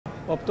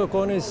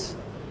OPTOKON is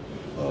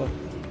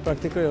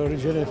practically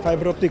originally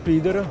fiber optic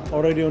leader,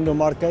 already on the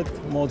market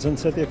more than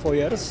 34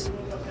 years.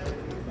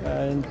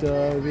 And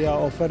we are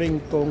offering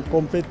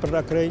complete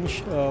product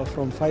range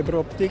from fiber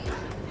optic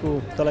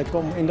to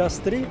telecom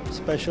industry,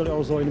 especially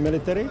also in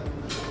military.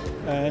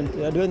 And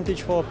the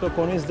advantage for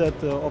OPTOKON is that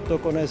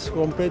OPTOKON has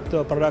complete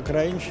product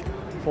range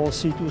for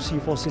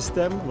C2C4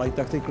 system, like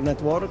tactical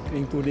network,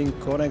 including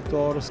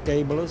connectors,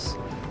 cables,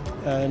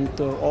 and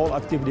all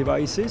active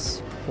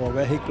devices for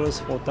vehicles,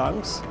 for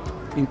tanks,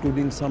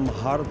 including some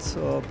hard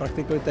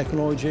practical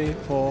technology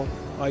for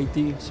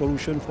IT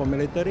solution for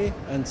military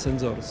and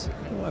sensors.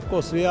 Of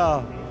course, we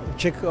are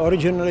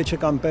originally Czech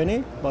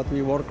company, but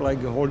we work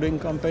like a holding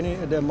company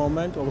at the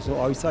moment, also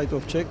outside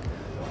of Czech.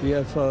 We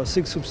have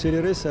 6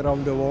 subsidiaries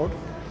around the world,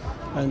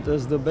 and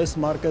as the best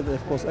market,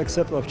 of course,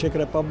 except of Czech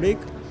Republic,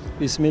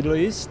 is Middle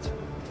East,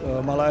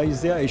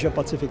 Malaysia,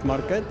 Asia-Pacific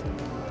market,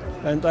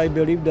 and I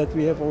believe that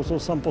we have also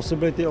some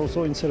possibility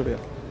also in Serbia.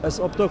 As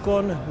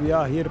OPTOKON, we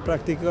are here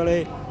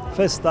practically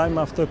first time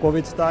after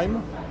COVID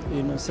time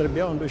in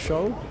Serbia on the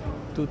show.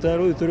 To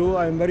tell you the truth,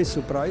 I'm very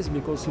surprised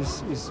because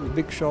it's a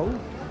big show.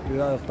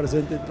 We are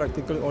presented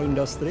practically all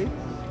industry.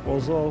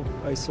 Also,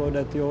 I saw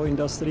that your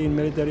industry in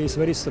military is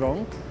very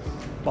strong,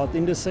 but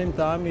in the same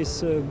time,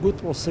 it's a good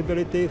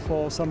possibility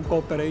for some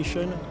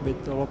cooperation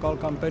with the local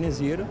companies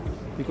here,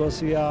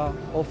 because we are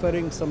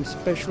offering some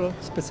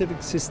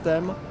specific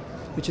system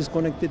which is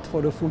connected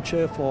for the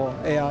future for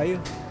AI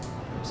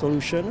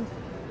solution.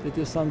 It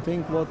is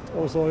something what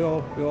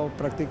also your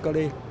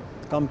practically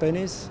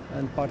companies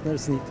and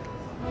partners need.